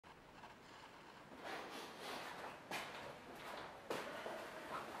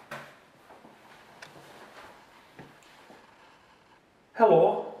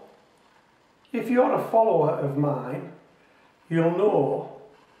Hello, if you're a follower of mine, you'll know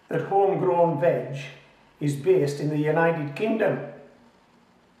that homegrown veg is based in the United Kingdom.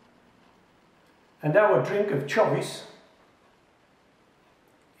 And our drink of choice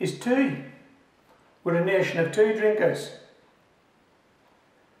is tea. We're a nation of tea drinkers.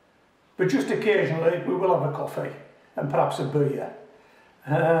 But just occasionally we will have a coffee and perhaps a beer.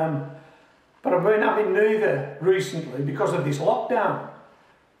 But I've been having neither recently because of this lockdown.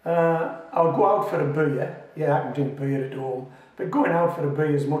 I'll go out for a beer. Yeah, I can drink beer at home, but going out for a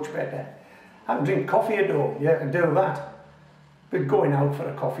beer is much better. I can drink coffee at home. Yeah, I can do that. But going out for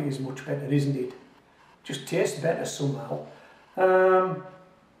a coffee is much better, isn't it? Just tastes better somehow.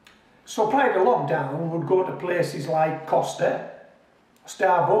 So prior to lockdown, we'd go to places like Costa,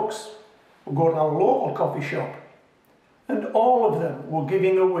 Starbucks, we'd go to our local coffee shop, and all of them were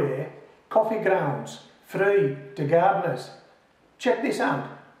giving away coffee grounds free to gardeners. Check this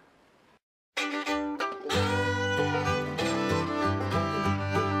out.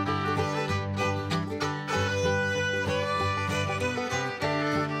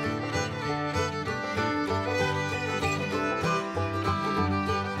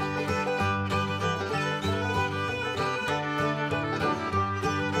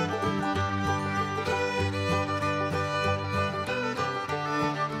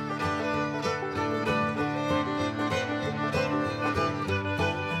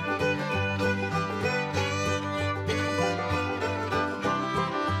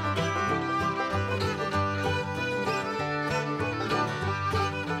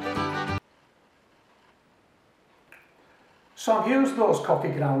 So I've used those coffee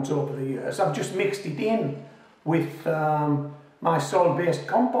grounds over the years. I've just mixed it in with my soil-based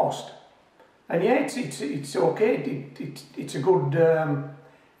compost, and yeah, it's okay. It's a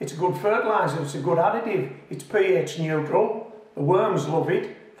good fertiliser. It's a good additive. It's pH neutral. The worms love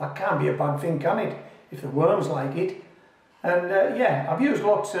it. That can't be a bad thing, can it? If the worms like it. And yeah, I've used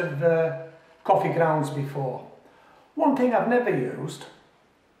lots of coffee grounds before. One thing I've never used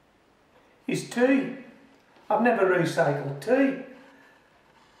is tea. I've never recycled tea,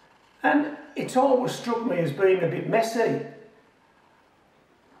 and it's always struck me as being a bit messy.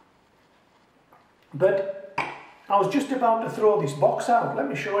 But I was just about to throw this box out. Let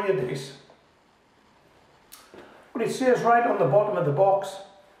me show you this. But it says right on the bottom of the box,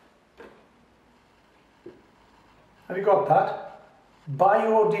 have you got that?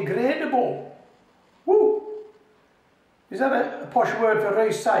 Biodegradable. Woo! Is that a posh word for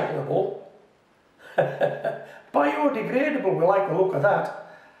recyclable? Biodegradable, we like the look of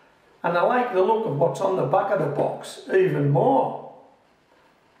that, and I like the look of what's on the back of the box even more.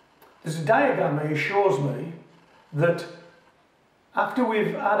 There's a diagram here shows me that after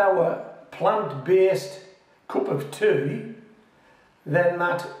we've had our plant-based cup of tea, then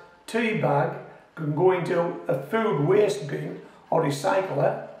that tea bag can go into a food waste bin or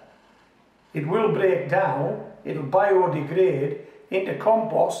recycler. It will break down, it'll biodegrade into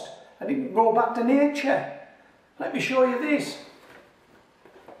compost, and it can go back to nature. Let me show you this.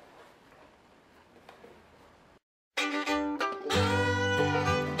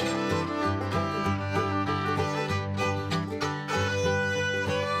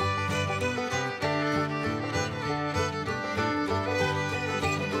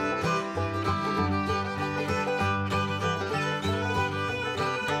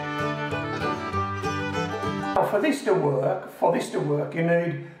 Now for this to work, you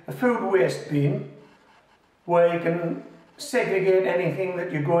need a food waste bin where you can segregate anything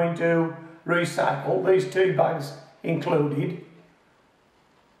that you're going to recycle, these tea bags included,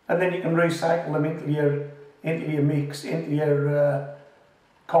 and then you can recycle them into your mix, into your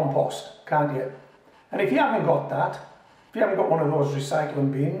compost, can't you? And if you haven't got that, if you haven't got one of those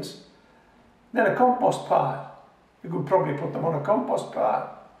recycling bins, then a compost pile. You could probably put them on a compost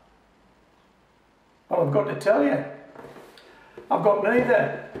pile. Well, I've got to tell you, I've got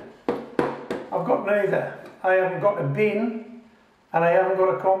neither. I haven't got a bin and I haven't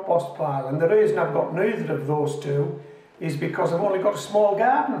got a compost pile, and the reason I've got neither of those two is because I've only got a small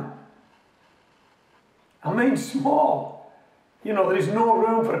garden. I mean small. You know, there is no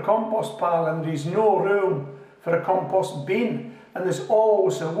room for a compost pile and there is no room for a compost bin, and there's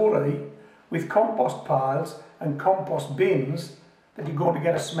always a worry with compost piles and compost bins that you're going to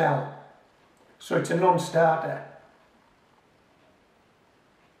get a smell. So it's a non-starter.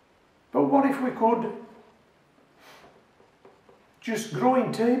 But what if we could just grow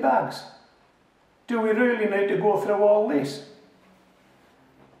in tea bags? Do we really need to go through all this?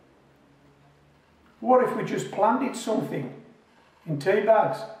 What if we just planted something in tea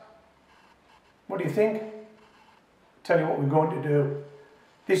bags? What do you think? tell you what we're going to do.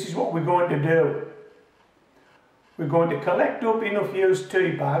 This is what we're going to do. We're going to collect up enough used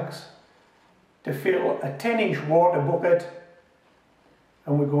tea bags to fill a 10-inch water bucket,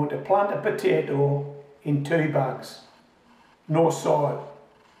 and we're going to plant a potato in tea bags. No soil.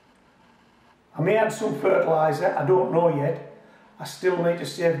 I may add some fertiliser, I don't know yet. I still need to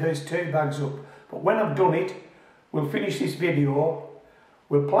save these tea bags up. But when I've done it, we'll finish this video,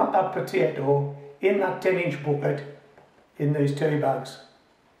 we'll plant that potato in that 10-inch bucket in these tea bags.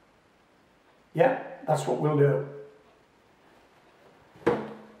 Yeah, that's what we'll do.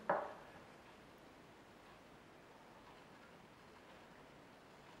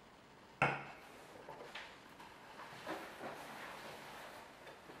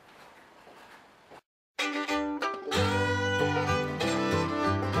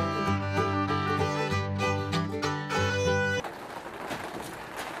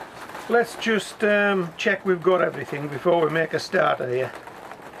 Let's just check we've got everything before we make a starter here.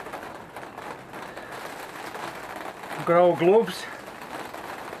 We've got our gloves.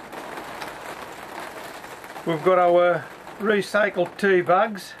 We've got our recycled tea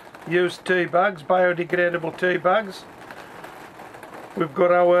bags, used tea bags, biodegradable tea bags. We've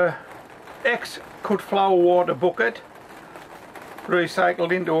got our ex-cut flower water bucket,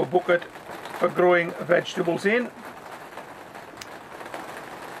 recycled into a bucket for growing vegetables in.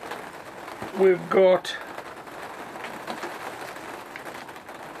 We've got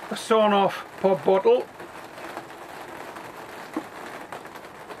a sawn off pop bottle.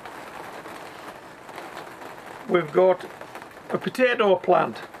 We've got a potato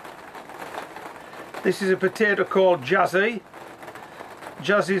plant. This is a potato called Jazzy.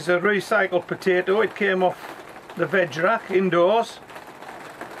 Jazzy's a recycled potato. It came off the veg rack indoors.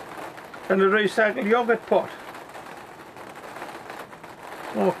 And a recycled yogurt pot.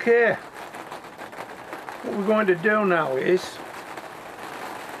 Okay. What we're going to do now is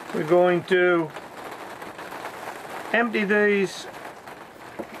we're going to empty these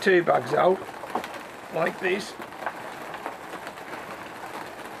tea bags out like this.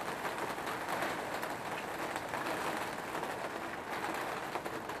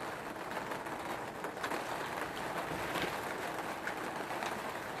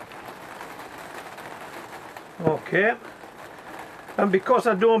 Okay, and because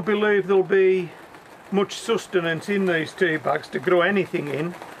I don't believe there'll be much sustenance in these tea bags to grow anything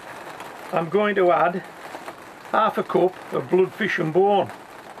in, I'm going to add half a cup of blood fish and bone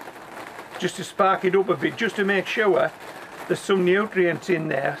just to spark it up a bit, just to make sure there's some nutrients in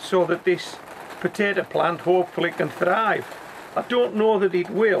there so that this potato plant hopefully can thrive. I don't know that it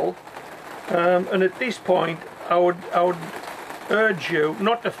will, and at this point I would urge you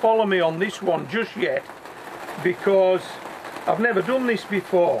not to follow me on this one just yet, because I've never done this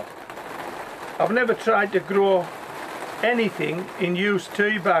before. I've never tried to grow anything in used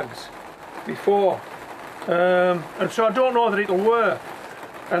tea bags before, and so I don't know that it'll work,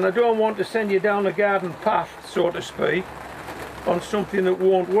 and I don't want to send you down a garden path, so to speak, on something that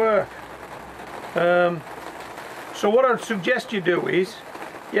won't work. So what I'd suggest you do is,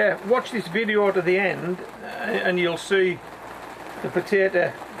 yeah, watch this video to the end and you'll see the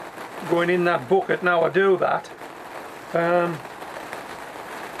potato going in that bucket. Now I do that.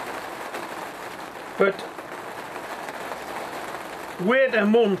 But wait a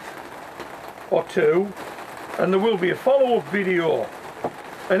month or two and there will be a follow-up video,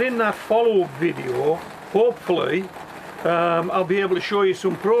 and in that follow-up video hopefully I'll be able to show you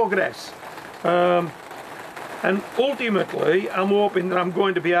some progress, and ultimately I'm hoping that I'm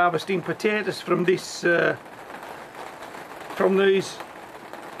going to be harvesting potatoes from this from these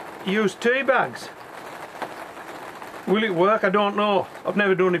used tea bags. Will it work? I don't know. I've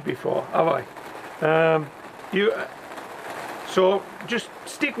never done it before, have I? So just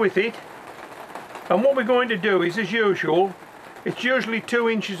stick with it, and what we're going to do is, as usual, it's usually 2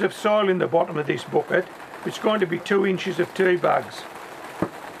 inches of soil in the bottom of this bucket. It's going to be 2 inches of tea bags.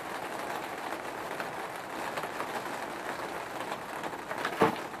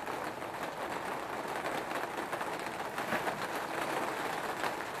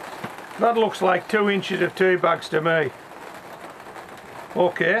 That looks like 2 inches of tea bags to me.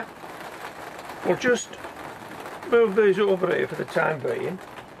 Okay, we'll just move these over here for the time being.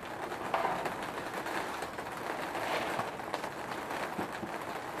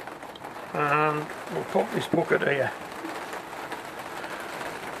 And we'll pop this bucket here.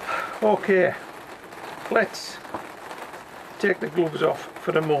 Okay, let's take the gloves off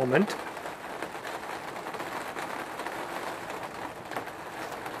for a moment.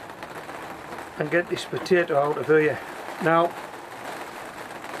 And get this potato out of here. Now,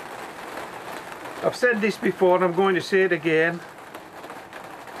 I've said this before and I'm going to say it again.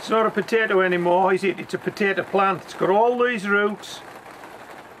 It's not a potato anymore, is it? It's a potato plant. It's got all these roots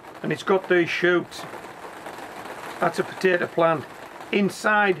and it's got these shoots. That's a potato plant.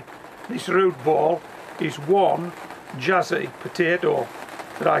 Inside this root ball is one jazzy potato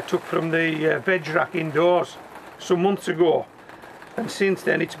that I took from the veg rack indoors some months ago, and since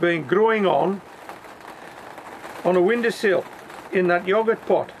then it's been growing on a windowsill in that yogurt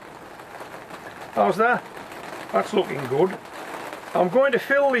pot. How's that? That's looking good. I'm going to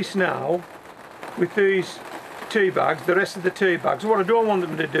fill this now with these tea bags, the rest of the tea bags. What I don't want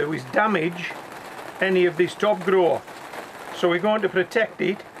them to do is damage any of this top growth, so we're going to protect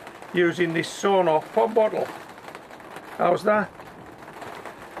it using this sawn off pop bottle. How's that?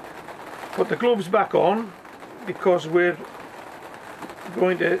 Put the gloves back on because we're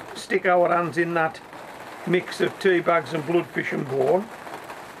going to stick our hands in that mix of tea bags and bloodfish and bone.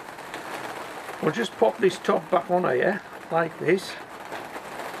 We'll just pop this top back on here like this.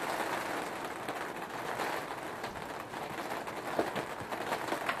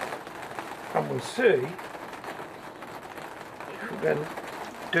 And we'll see if we can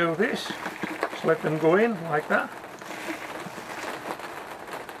do this. Just let them go in like that.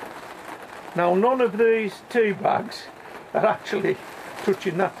 Now none of these tea bags are actually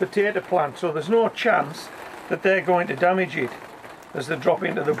touching that potato plant, so there's no chance that they're going to damage it as they drop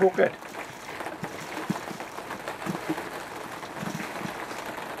into the bucket.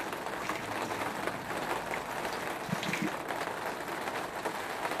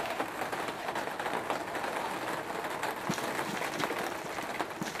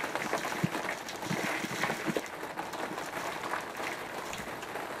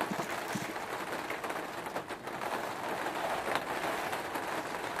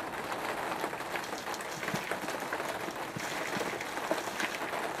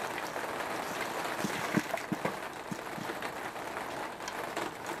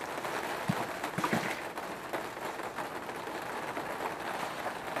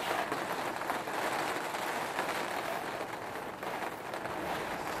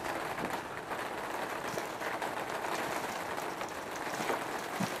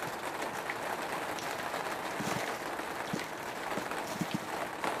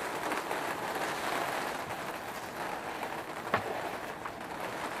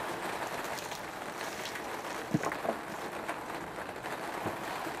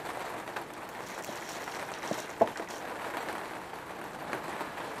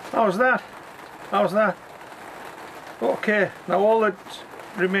 How's that? How's that? Okay, now all that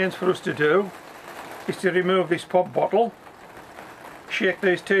remains for us to do is to remove this pop bottle, shake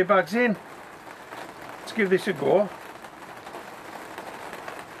these tea bags in. Let's give this a go.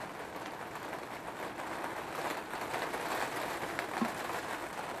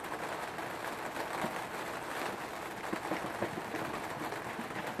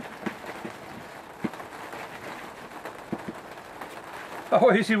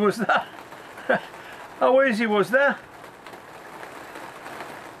 How easy was that? How easy was that?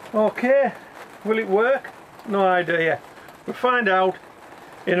 Okay, will it work? No idea. We'll find out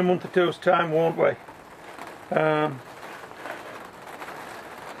in a month or two's time, won't we?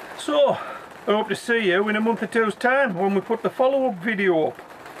 So, I hope to see you in a month or two's time when we put the follow-up video up.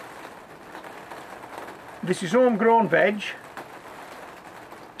 This is Homegrown Veg,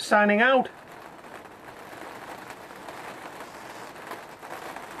 signing out.